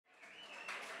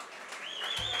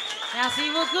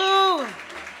Merci beaucoup.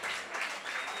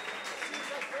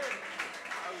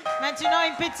 Maintenant,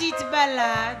 une petite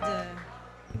balade.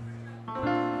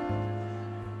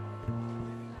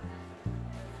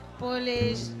 Pour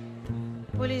les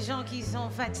gens qui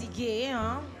sont fatigués,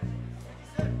 hein.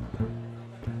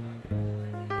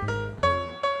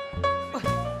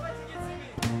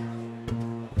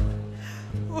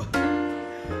 Ou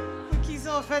qui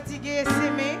sont fatigués,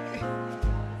 s'aimer.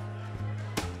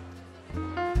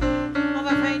 On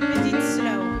va faire une petite slow.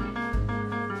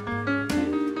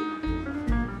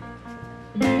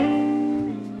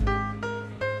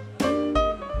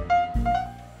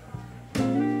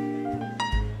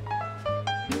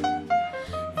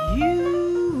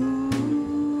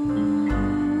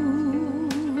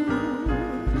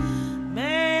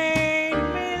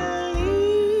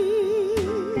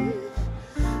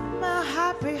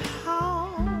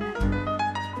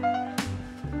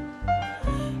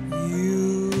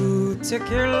 Took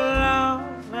your love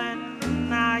and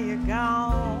now you're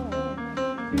gone.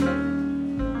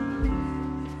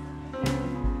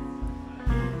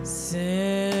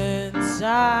 Since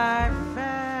I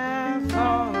fell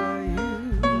for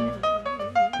you,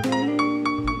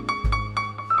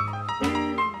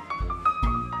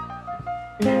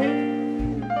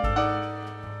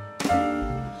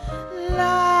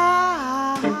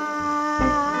 love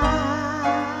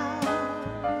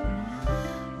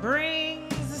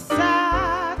brings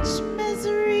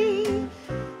misery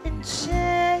and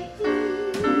shame.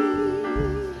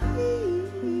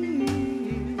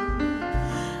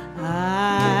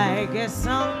 I guess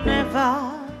I'll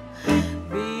never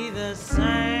be the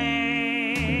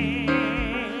same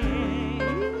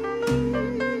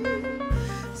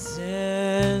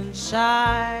since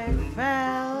I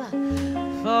fell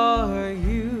for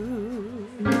you,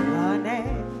 honey.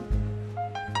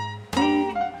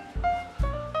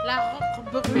 La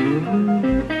rock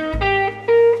brûle.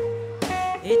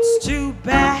 It's too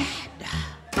bad.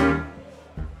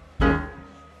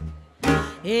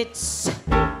 It's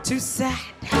too sad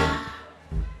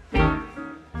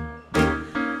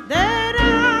that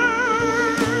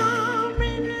I'm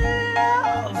in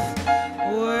love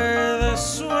with a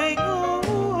swing.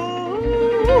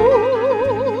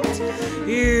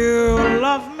 You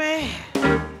love me,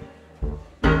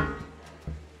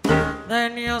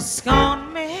 then you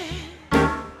scorn me.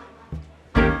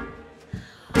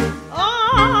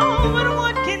 Oh, but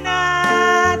what can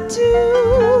I do?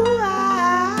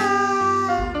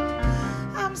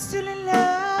 I'm still in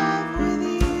love with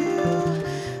you.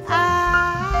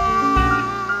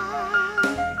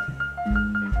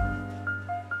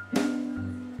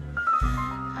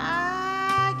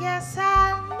 I guess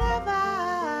I'll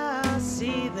never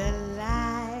see the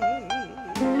light.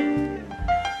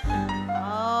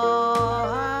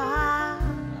 Oh,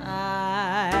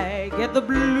 I get the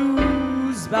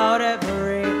blues about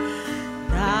every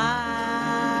night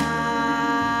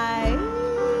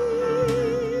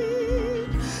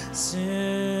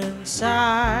since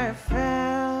I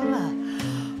fell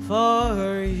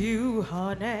for you,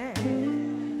 honey.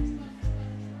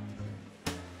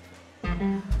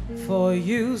 For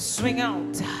you, swing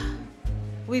out.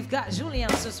 We've got Julien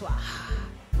ce soir.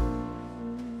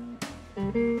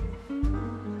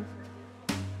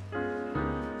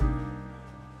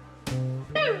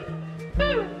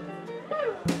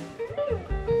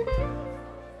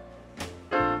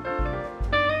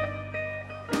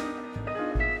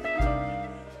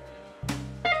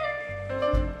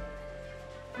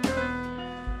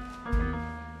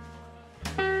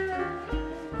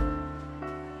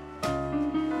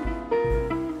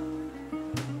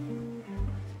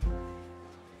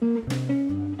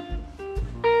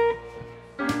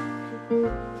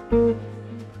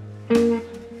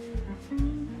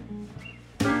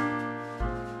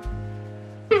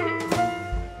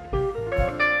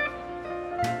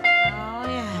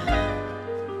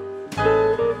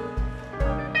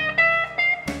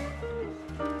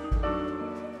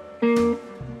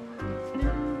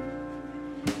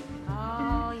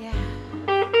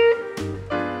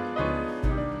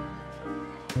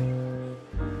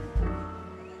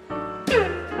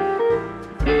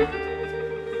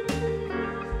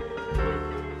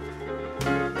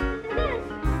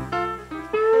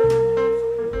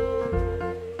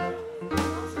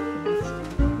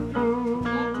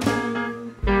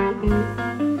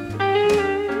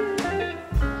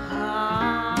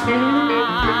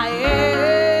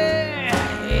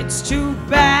 It's too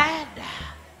bad.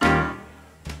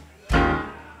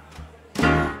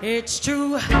 It's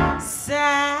too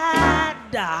sad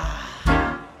that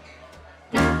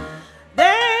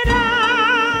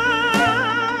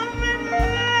I'm in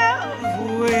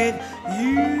love with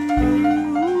you.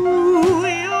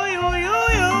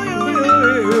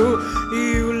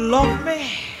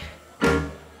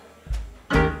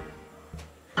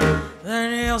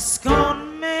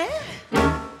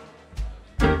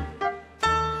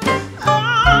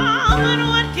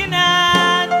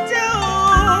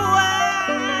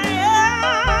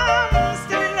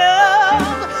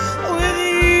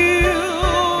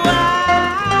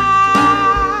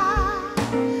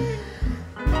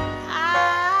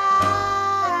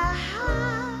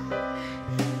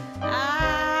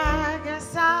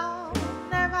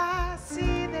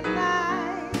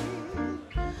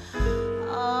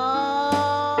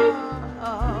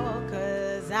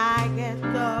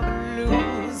 the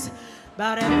blues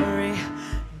about every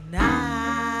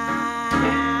night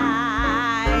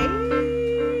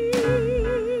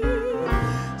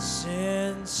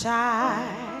since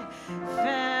I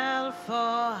fell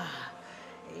for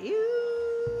you.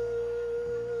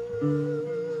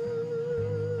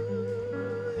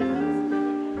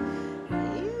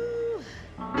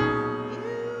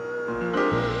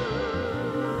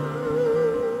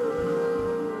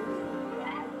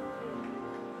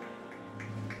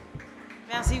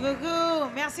 Merci beaucoup.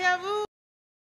 Merci à vous.